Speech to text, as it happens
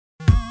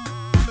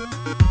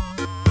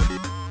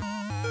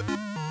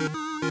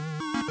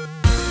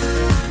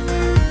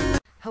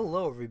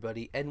Hello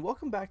everybody and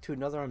welcome back to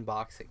another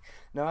unboxing.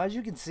 Now as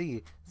you can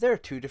see, there are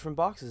two different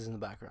boxes in the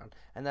background,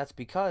 and that's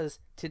because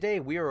today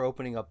we are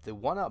opening up the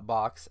 1UP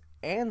box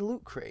and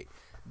Loot Crate.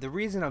 The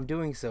reason I'm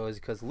doing so is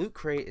because Loot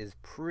Crate is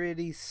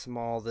pretty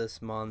small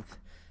this month,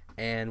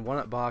 and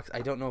 1UP box,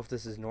 I don't know if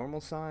this is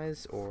normal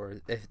size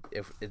or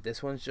if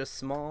this one's just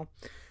small,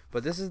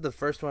 but this is the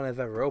first one I've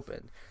ever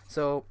opened.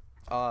 So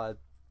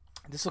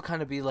this will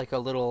kind of be like a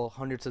little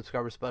 100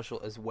 subscriber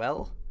special as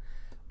well.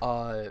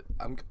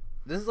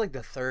 This is like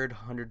the third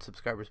 100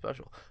 subscriber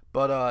special,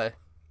 but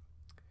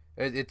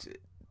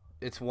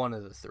it's one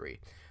of the three.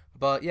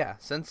 But yeah,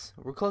 since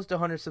we're close to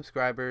 100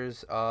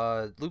 subscribers,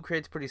 Loot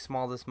Crate's pretty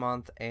small this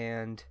month,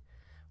 and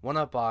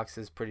 1UP box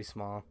is pretty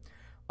small.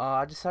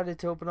 I decided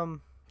to open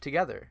them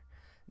together.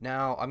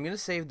 Now I'm gonna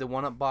save the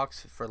 1UP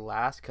box for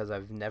last because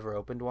I've never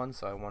opened one,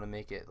 so I want to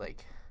make it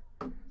like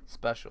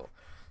special.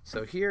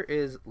 So here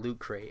is Loot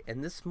Crate,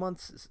 and this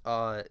month's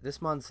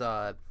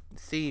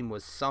theme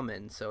was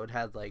summon, so it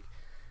had like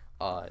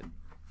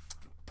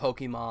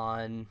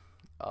Pokemon,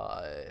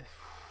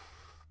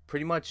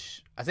 pretty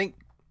much, I think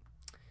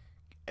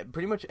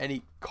pretty much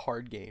any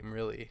card game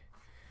really.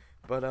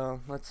 But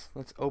let's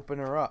open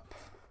her up.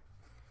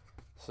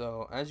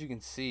 So as you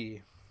can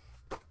see,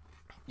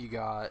 you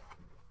got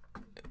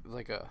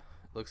like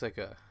looks like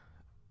a,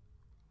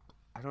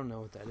 I don't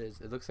know what that is.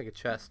 It looks like a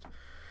chest,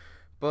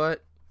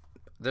 but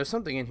there's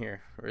something in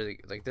here really,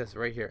 like this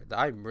right here, that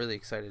I'm really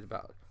excited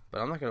about,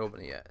 but I'm not gonna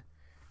open it yet.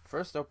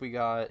 First up, we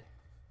got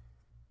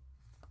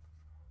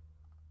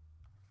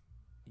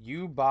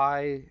You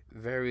Buy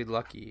Very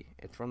Lucky.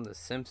 It's from The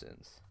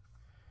Simpsons.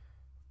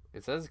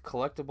 It says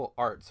collectible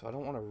art, so I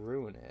don't want to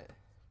ruin it,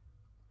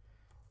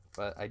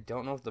 but I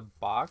don't know if the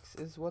box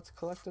is what's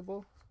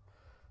collectible.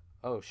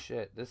 Oh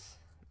shit, this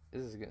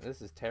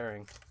is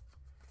tearing.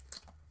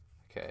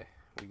 Okay,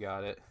 we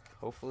got it.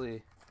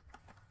 Hopefully.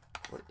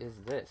 What is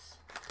this?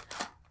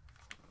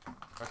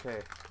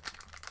 Okay,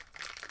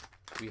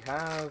 we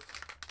have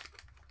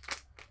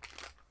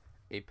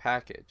a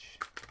package.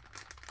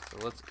 So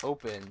let's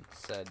open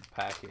said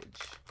package.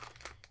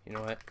 You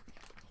know what?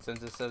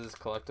 Since it says it's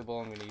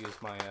collectible, I'm going to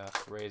use my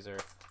razor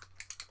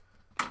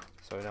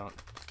so I don't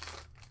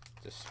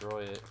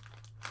destroy it.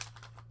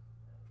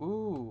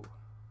 Ooh,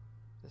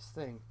 this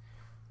thing.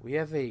 We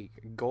have a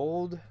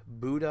gold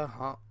Buddha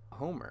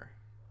Homer.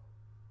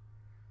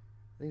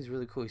 I think he's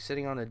really cool. He's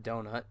sitting on a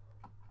donut,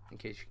 in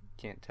case you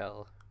can't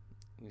tell.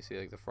 You can see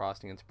like the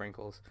frosting and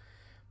sprinkles.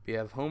 We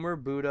have Homer,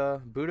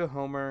 Buddha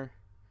Homer,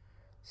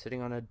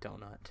 sitting on a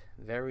donut.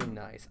 Very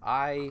nice.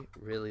 I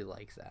really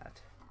like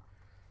that.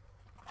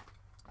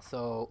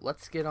 So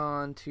let's get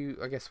on to,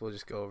 I guess we'll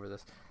just go over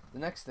this. The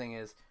next thing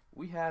is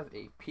we have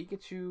a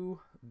Pikachu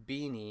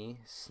beanie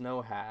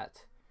snow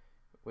hat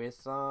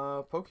with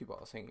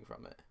Pokeballs hanging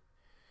from it.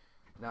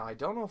 Now I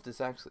don't know if this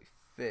actually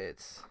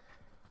fits,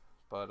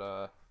 but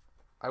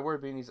I wear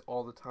beanies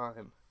all the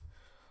time.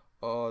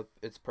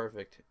 It's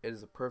perfect. It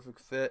is a perfect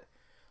fit.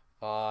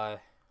 I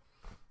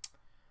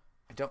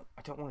don't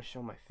want to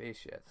show my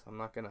face yet, so I'm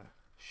not gonna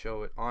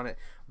show it on it.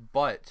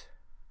 But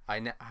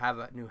I have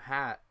a new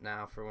hat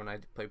now for when I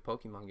play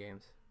Pokemon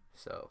games.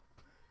 So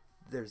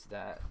there's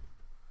that.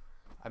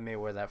 I may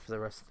wear that for the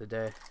rest of the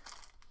day.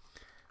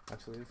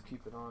 Actually, let's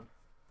keep it on.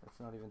 Let's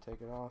not even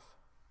take it off.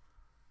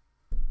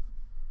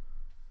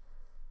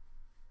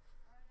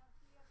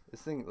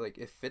 This thing, like,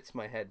 it fits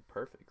my head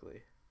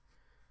perfectly.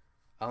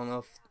 I don't know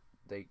if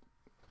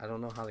I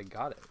don't know how they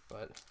got it,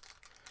 but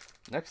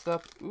next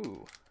up,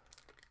 ooh.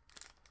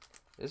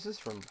 This is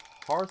from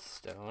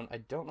Hearthstone. I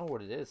don't know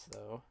what it is,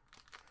 though.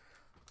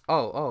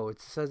 Oh, it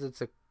says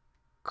it's a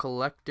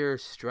collector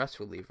stress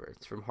reliever.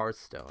 It's from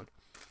Hearthstone.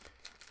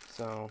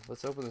 So,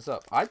 let's open this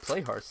up. I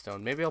play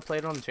Hearthstone. Maybe I'll play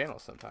it on the channel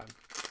sometime.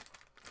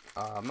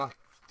 I'm not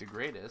the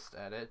greatest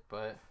at it,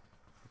 but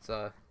it's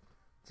a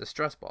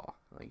stress ball.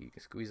 Like, you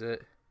can squeeze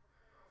it.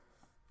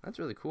 That's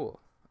really cool.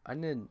 I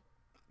didn't...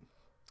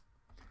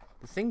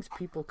 The things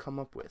people come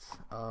up with.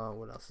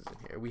 What else is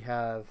in here? We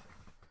have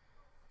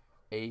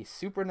a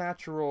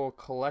Supernatural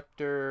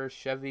Collector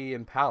Chevy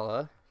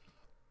Impala.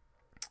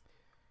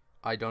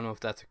 I don't know if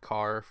that's a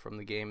car from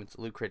the game. It's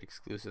a Loot Crate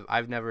exclusive.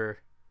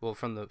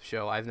 From the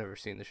show, I've never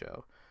seen the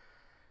show.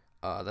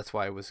 That's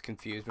why I was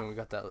confused when we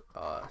got that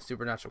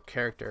Supernatural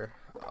character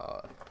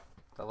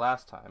the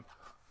last time.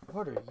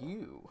 What are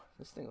you?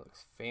 This thing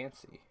looks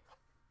fancy.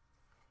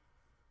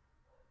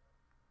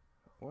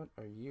 What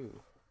are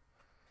you?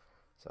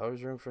 There's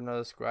always room for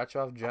another. Scratch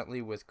off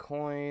gently with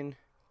coin.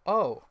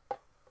 Oh!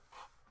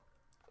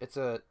 It's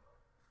a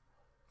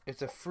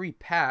free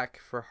pack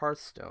for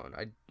Hearthstone.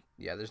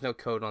 Yeah, there's no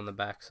code on the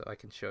back, so I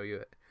can show you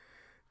it.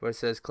 But it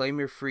says claim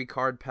your free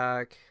card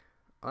pack.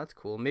 Oh, that's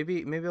cool.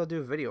 Maybe I'll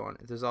do a video on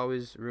it. There's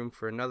always room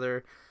for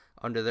another.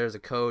 Under there's a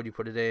code. You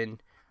put it in.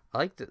 I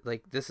like that.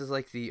 Like, this is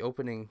like the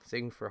opening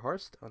thing for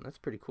Hearthstone. That's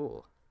pretty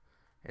cool.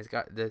 It's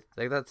got the,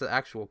 like, that's the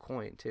actual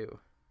coin too.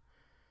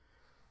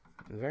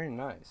 Very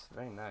nice.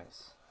 Very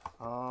nice.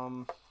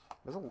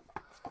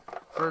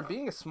 For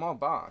being a small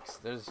box,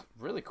 there's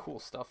really cool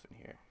stuff in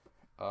here.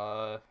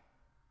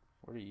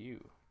 What are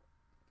you?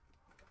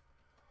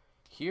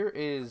 here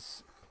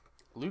is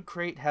Loot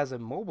Crate has a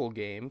mobile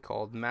game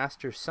called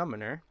Master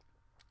Summoner.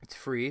 It's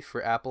free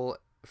for Apple,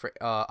 for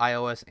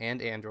iOS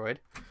and Android.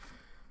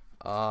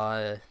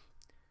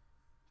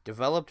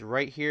 Developed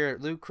right here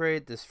at Loot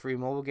Crate, this free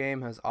mobile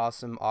game has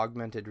awesome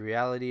augmented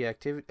reality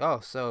activity.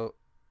 Oh,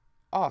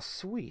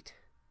 sweet.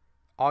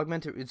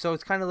 Augmented, so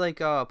it's kind of like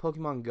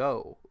Pokemon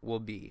Go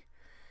will be,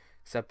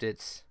 except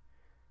it's,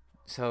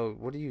 so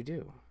what do you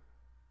do?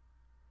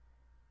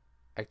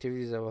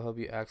 Activities that will help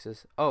you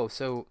access. Oh,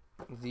 so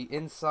the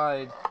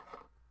inside,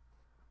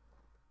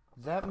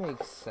 that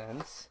makes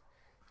sense.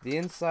 The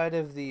inside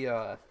of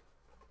the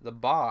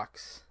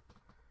box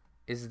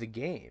is the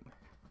game.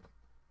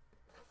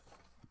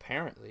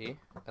 Apparently,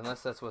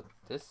 unless that's what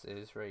this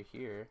is right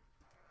here.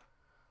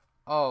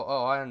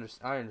 Oh, I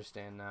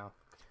understand now.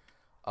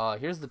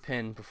 Here's the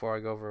pin before I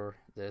go over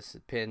this.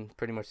 Pin,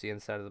 pretty much the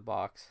inside of the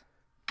box.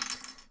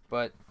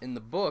 But in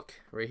the book,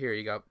 right here,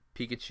 you got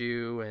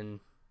Pikachu and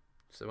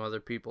some other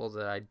people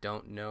that I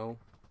don't know.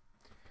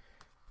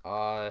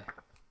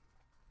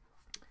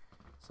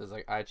 Says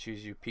like, I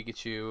choose you,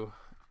 Pikachu.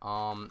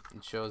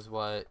 It shows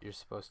what you're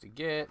supposed to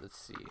get. Let's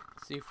see.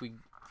 Let's see if we,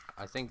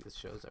 I think this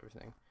shows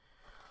everything.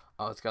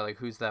 Oh, it's got like,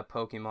 who's that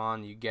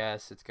Pokemon? You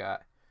guess. It's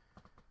got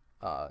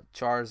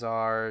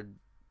Charizard.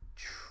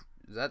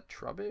 Is that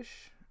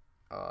Trubbish?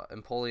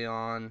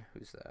 Empoleon.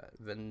 Who's that?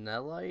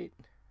 Vanillite.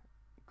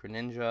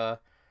 Greninja.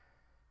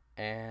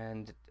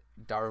 And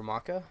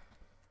Darumaka.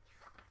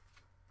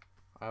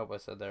 I hope I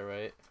said that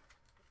right.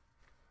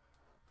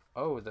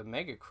 Oh, the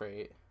Mega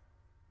Crate.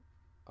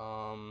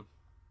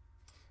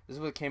 This is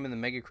what came in the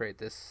Mega Crate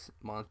this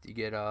month. You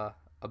get a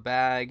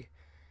bag,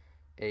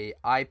 a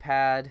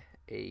iPad,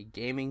 a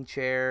gaming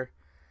chair,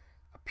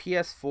 a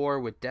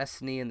PS4 with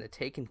Destiny and the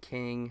Taken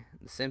King,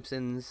 The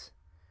Simpsons.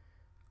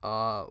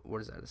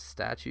 What is that? A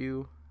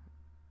statue?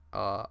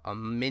 A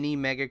mini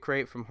Mega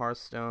Crate from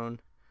Hearthstone.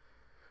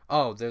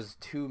 Oh, there's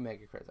 2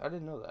 Mega Crates. I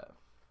didn't know that.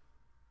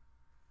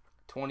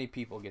 20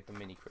 people get the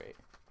mini crate.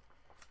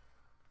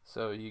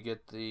 So you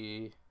get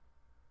the...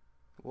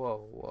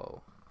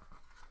 Whoa.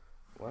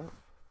 What?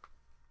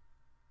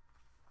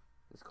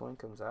 This coin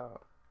comes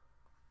out.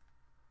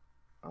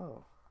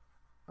 Oh,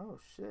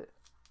 shit.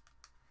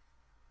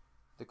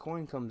 The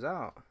coin comes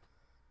out.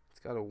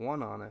 It's got a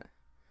 1 on it.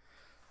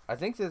 I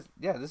think this...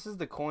 Yeah, this is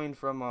the coin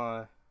from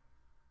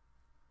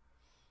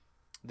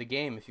the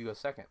game if you go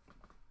second.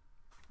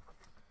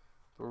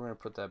 But we're going to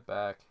put that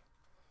back.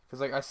 Because,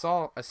 like, I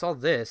saw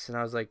this, and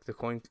I was like, the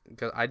coin...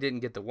 Because I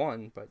didn't get the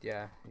 1, but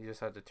yeah, you just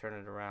had to turn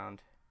it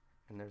around.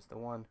 And there's the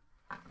 1.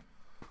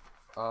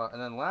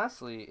 And then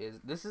lastly,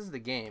 this is the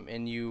game.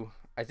 And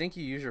I think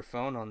you use your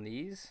phone on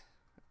these.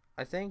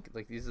 I think.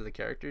 Like, these are the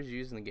characters you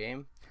use in the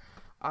game.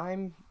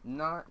 I'm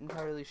not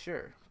entirely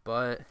sure.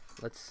 But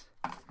let's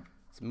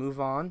move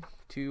on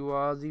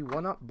to the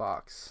 1UP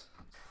box.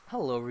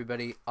 Hello,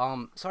 everybody.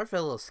 Sorry for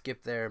a little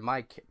skip there.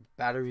 My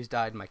batteries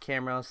died in my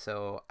camera,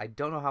 so I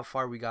don't know how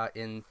far we got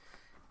into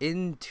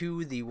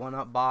the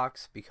 1UP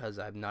box because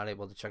I'm not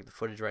able to check the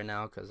footage right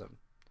now because I'm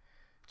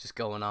just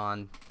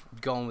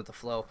going with the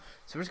flow.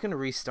 So we're just gonna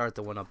restart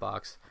the 1UP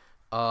box.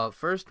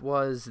 First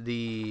was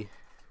the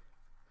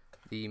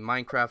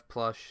Minecraft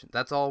plush.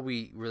 That's all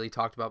we really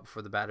talked about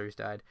before the batteries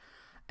died.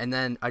 And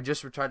then I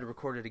just tried to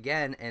record it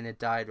again, and it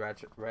died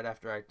right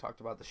after I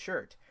talked about the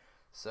shirt.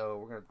 So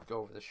we're going to go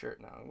over the shirt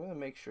now. I'm going to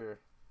make sure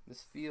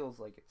this feels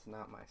like it's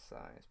not my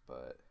size,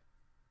 but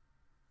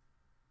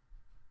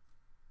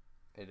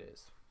it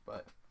is.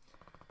 But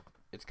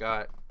it's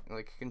got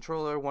like a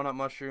controller, 1UP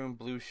Mushroom,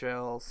 Blue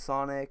Shell,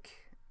 Sonic,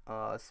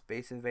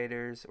 Space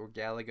Invaders, or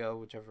Galaga,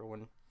 whichever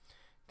one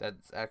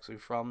that's actually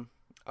from.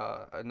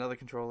 Another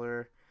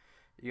controller.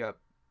 You got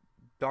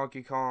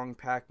Donkey Kong,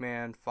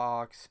 Pac-Man,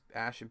 Fox,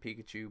 Ash and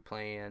Pikachu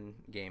playing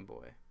Game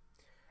Boy.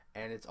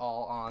 And it's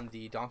all on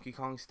the Donkey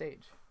Kong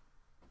stage.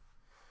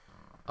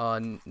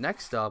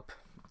 Next up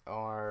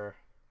are,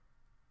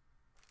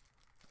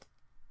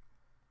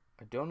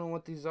 I don't know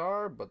what these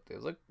are, but they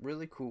look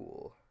really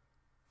cool.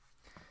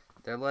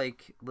 They're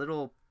like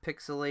little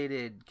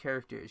pixelated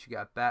characters. You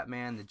got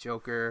Batman, the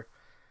Joker,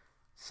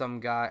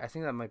 some guy. I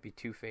think that might be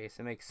Two-Face.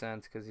 It makes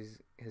sense because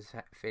his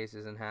face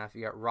is in half.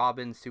 You got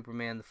Robin,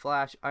 Superman, the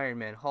Flash, Iron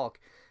Man, Hulk,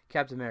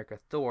 Captain America,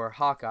 Thor,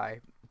 Hawkeye,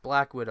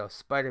 Black Widow,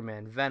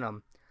 Spider-Man,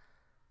 Venom,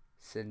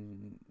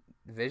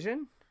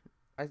 Vision.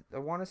 I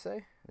want to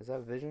say, is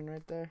that Vision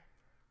right there?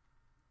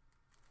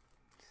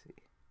 Let's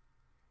see.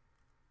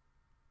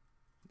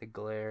 The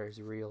glare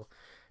is real.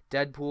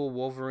 Deadpool,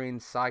 Wolverine,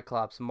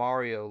 Cyclops,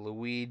 Mario,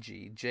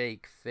 Luigi,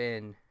 Jake,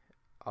 Finn,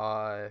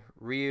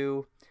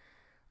 Ryu,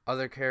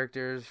 other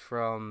characters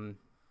from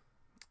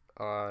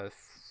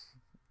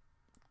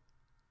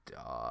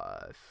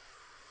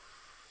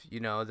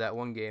you know, that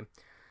one game.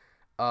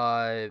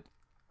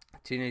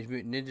 Teenage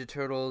Mutant Ninja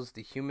Turtles,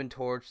 The Human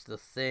Torch, The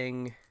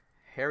Thing,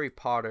 Harry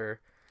Potter,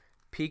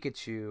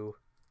 Pikachu,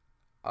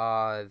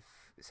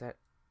 is that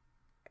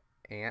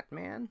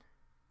Ant-Man?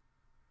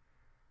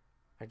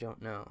 I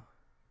don't know.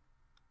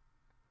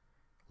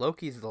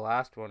 Loki's the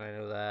last one, I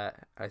know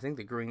that. I think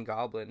the Green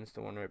Goblin is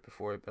the one right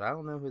before it, but I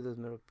don't know who those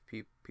middle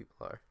people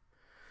are.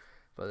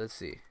 But let's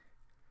see.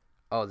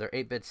 Oh, they're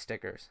 8-bit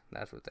stickers.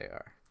 That's what they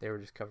are. They were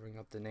just covering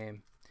up the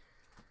name.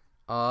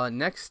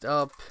 Next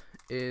up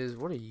is,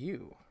 what are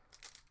you?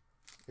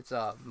 It's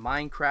a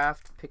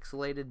Minecraft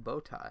pixelated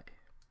bow tie.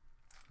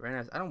 Very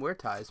nice. I don't wear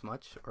ties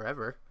much, or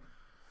ever.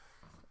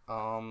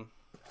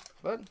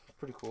 But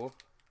pretty cool.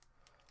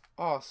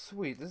 Oh,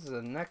 sweet. This is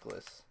a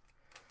necklace.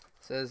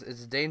 It says,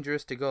 it's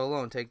dangerous to go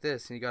alone. Take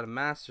this. And you got a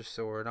master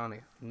sword on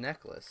a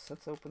necklace.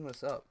 Let's open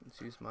this up.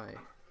 Let's use my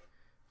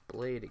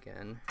blade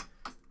again.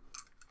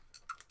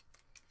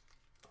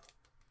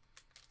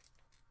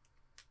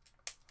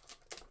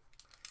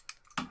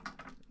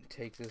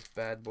 Take this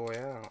bad boy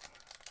out.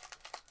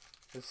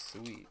 This is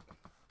sweet.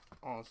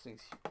 Oh,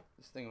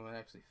 this thing might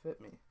actually fit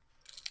me.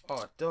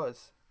 Oh, it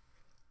does.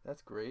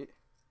 That's great.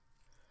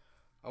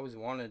 I always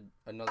wanted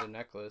another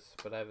necklace,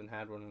 but I haven't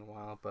had one in a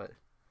while. But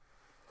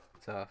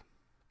it's a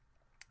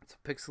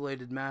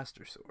pixelated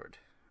master sword.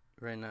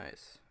 Very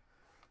nice.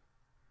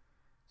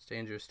 It's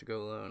dangerous to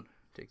go alone.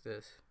 Take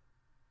this.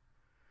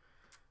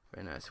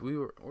 Very nice.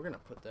 We're gonna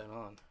put that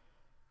on.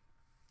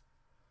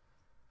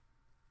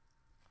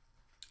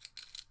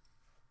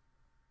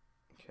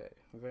 Okay,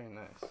 very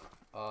nice.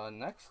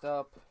 Next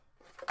up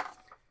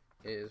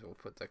is, we'll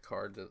put that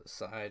card to the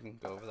side and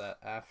go over that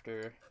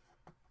after.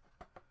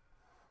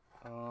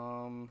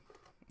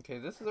 Okay,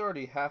 this is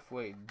already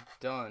halfway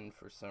done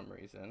for some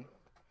reason,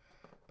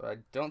 but I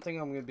don't think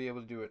I'm going to be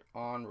able to do it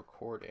on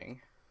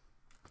recording.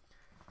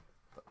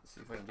 But let's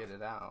see if I can get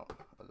it out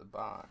of the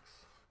box.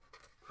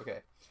 Okay,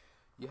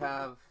 you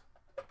have,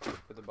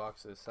 put the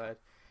box to the side.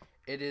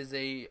 It is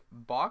a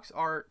box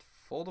art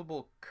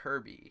foldable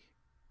Kirby,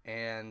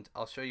 and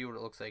I'll show you what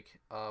it looks like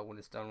when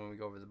it's done, when we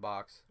go over the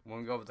box, when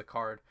we go over the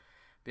card.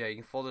 But yeah, you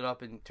can fold it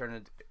up and turn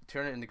it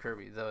into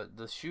Kirby.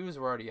 The shoes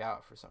were already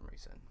out for some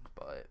reason,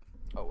 but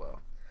oh well.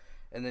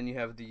 And then you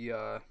have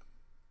the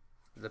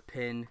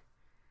pin.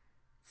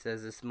 It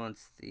says this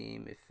month's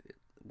theme, if it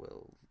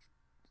will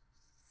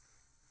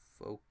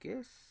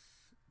focus.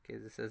 Okay,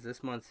 it says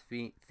this month's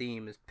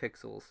theme is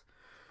Pixels,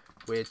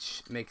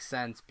 which makes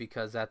sense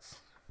because that's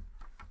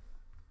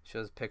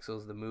shows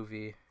Pixels, the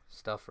movie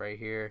stuff right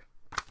here.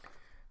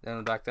 Then on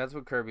the back, that's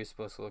what Kirby's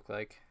supposed to look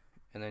like.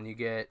 And then you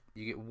get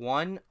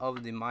one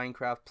of the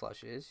Minecraft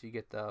plushes. You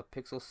get the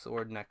Pixel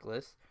Sword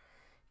necklace.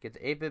 You get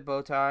the 8-bit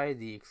bow tie,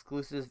 the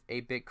exclusive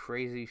 8-bit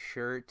crazy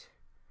shirt,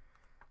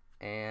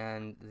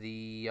 and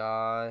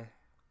the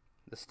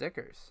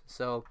stickers.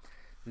 So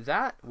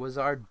that was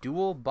our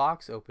dual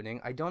box opening.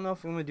 I don't know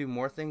if I'm gonna do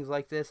more things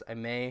like this. I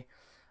may,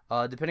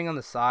 depending on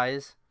the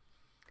size.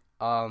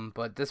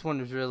 But this one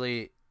is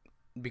really,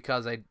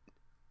 because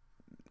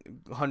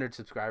 100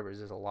 subscribers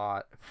is a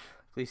lot.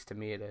 At least to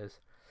me it is.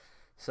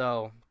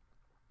 So,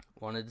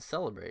 wanted to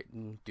celebrate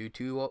and do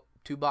two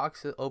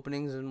box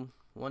openings in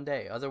one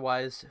day.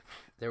 Otherwise,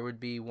 there would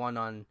be one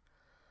on.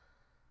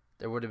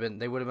 They would have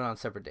been on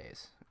separate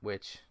days,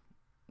 which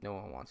no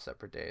one wants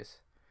separate days.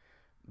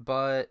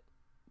 But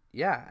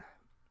yeah,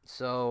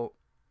 so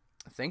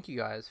thank you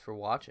guys for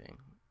watching.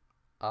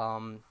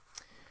 There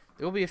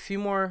will be a few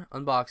more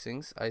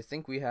unboxings. I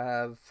think we've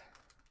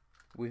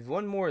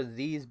won more of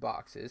these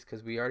boxes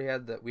because we already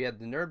had the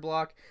nerd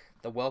block,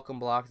 the welcome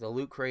block, the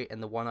loot crate,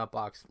 and the 1-up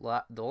box.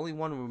 The only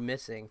one we're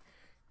missing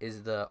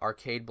is the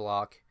arcade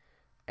block,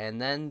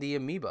 and then the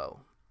amiibo.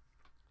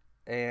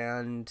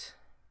 And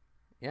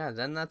yeah,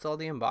 then that's all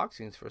the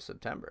unboxings for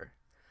September.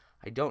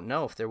 I don't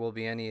know if there will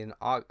be any in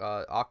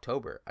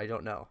October. I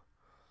don't know.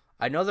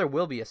 I know there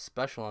will be a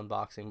special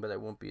unboxing, but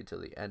it won't be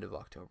until the end of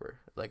October.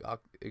 Like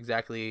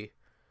exactly,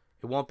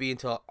 it won't be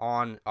until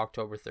on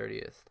October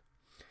 30th.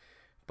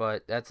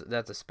 But that's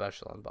a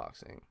special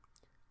unboxing.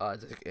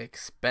 It's an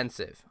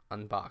expensive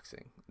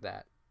unboxing,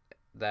 that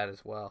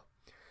as well.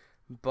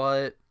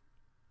 But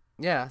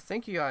yeah,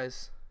 thank you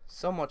guys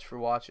so much for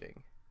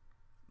watching.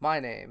 My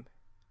name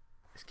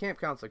is Camp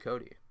Counselor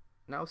Cody,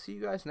 and I'll see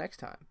you guys next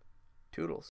time. Toodles.